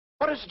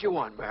is it you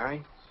want,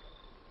 Barry?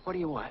 What do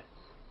you want?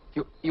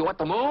 You want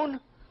the moon?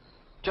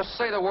 Just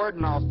say the word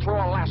and I'll throw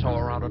a lasso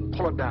around it and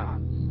pull it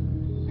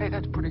down. Hey,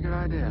 that's a pretty good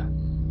idea.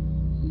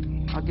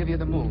 I'll give you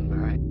the moon,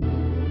 Barry.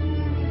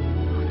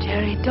 Oh,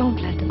 Jerry, don't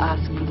let us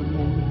ask for the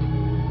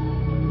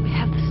moon. We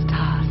have the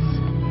stars.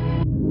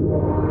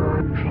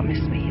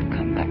 Promise me you'll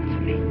come back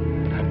for me.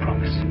 I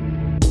promise.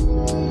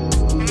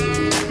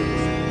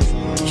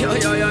 Yo,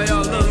 look,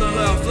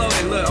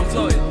 I'm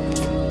floating.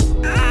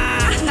 Ah!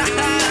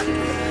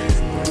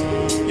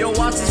 Yo,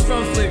 watch this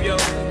front flip, yo.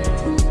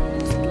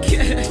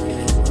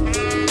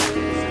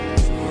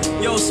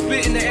 Yo,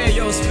 spit in the air,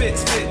 yo, spit.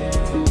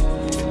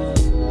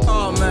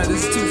 Oh man,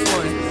 this is too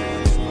funny.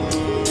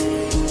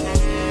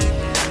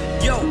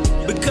 Yo,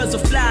 because a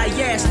fly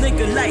ass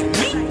nigga like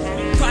me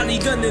probably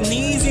gonna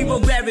need 0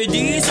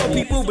 gravity so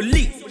people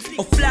believe.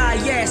 A fly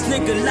ass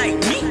nigga like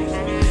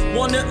me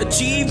wanna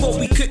achieve what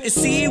we couldn't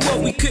see, what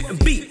we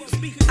couldn't be.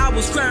 I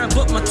was crying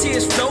but my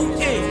tears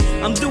floating.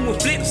 I'm doing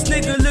flips,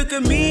 nigga, look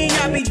at me.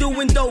 I be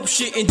doing dope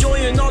shit,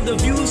 enjoying all the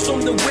views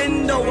from the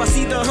window. I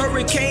see the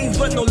hurricanes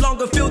but no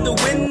longer feel the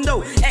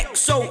window.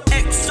 XO,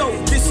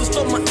 this is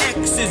for my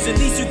exes. At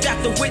least you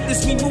got to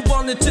witness me move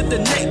on into the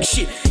next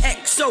shit.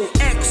 XO,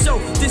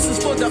 this is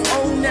for the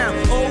old now,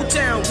 old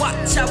town.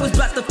 Watch how it's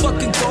about to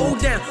fucking go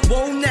down.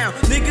 Whoa now,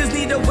 niggas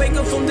need to wake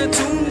up from the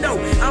tomb though.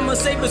 I'ma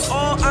save us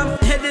all, I'm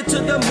headed to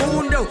the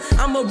moon though.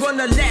 I'ma run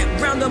a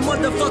lap round the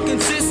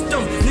motherfucking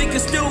system.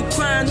 Niggas still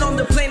crying on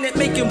the planet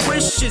making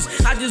wishes.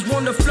 I just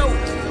wanna float,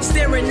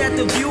 staring at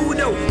the view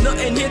though.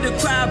 Nothing here to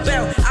cry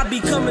about, I be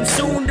coming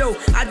soon though.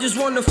 I just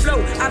wanna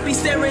float, I be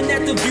staring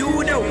at the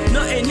view though.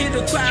 Nothing here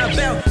to cry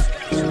about.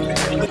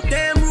 But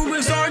damn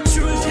rumors are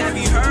true. Have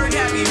you heard?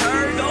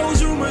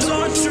 Those rumors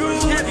are true.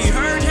 Have you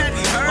heard?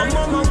 I'm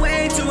on my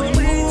way to the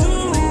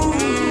moon.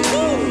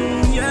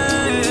 Yeah.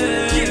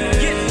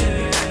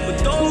 But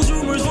those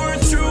rumors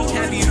weren't true.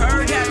 Have you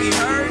heard?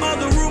 All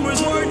the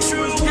rumors weren't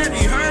true. Have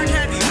you heard?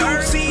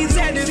 LoUPz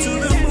headed to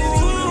the moon.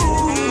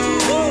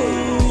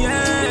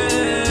 Yeah.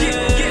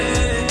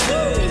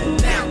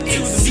 Now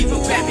it's 0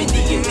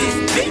 gravity in this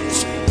bitch.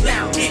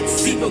 Now it's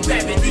 0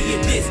 gravity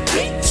in this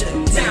bitch.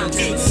 Now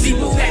it's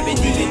 0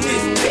 gravity in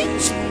this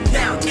bitch.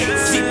 Now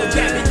it's 0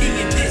 gravity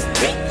in this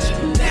bitch.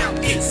 Now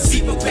it's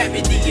 0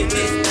 gravity in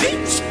this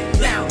bitch.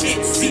 Now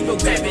it's 0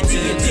 gravity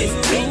in this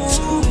bitch.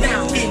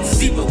 Now it's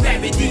 0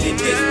 gravity in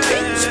this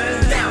bitch.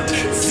 Now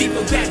it's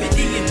 0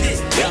 gravity in this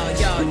bitch.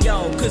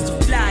 Yo, cause a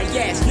fly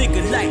ass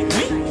nigga like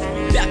me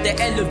bout to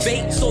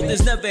elevate, so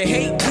there's never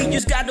hate, we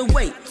just gotta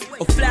wait.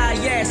 A fly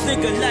ass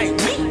nigga like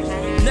me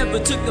never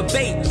took a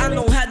bait, I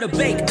know how to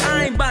bake,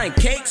 I ain't buying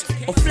cakes.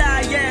 A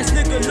fly ass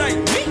nigga like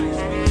me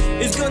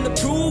is gonna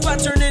prove I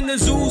turn into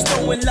zoos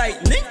throwing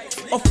lightning.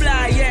 A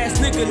fly ass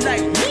nigga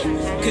like me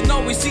can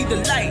always see the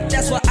light,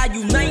 that's why I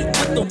unite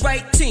with the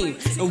right team.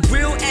 And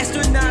real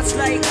astronauts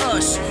like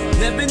us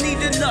never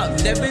needed luck,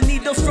 never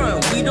need a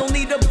front, we don't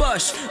need a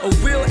bush. A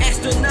real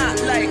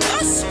astronaut like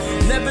us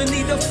never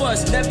need a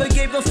fuss, never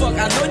gave a fuck.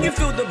 I know you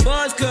feel the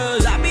buzz,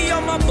 cause I be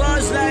on my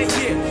buzz like,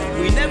 yeah.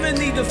 We never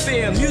need to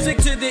fear, music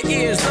to the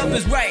ears, love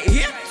is right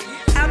here.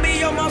 I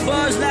be on my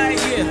buzz like,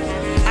 yeah.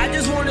 I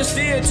just wanna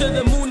steer till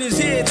the moon is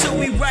here, till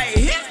we right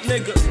here,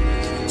 nigga.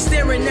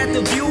 Staring at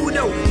the view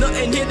though,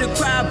 nothing here to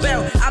cry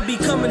about, I be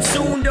coming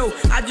soon though.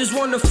 I just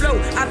wanna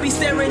float, I be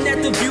staring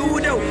at the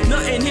view though,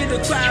 nothing here to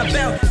cry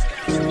about.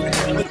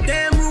 But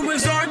damn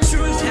rumors are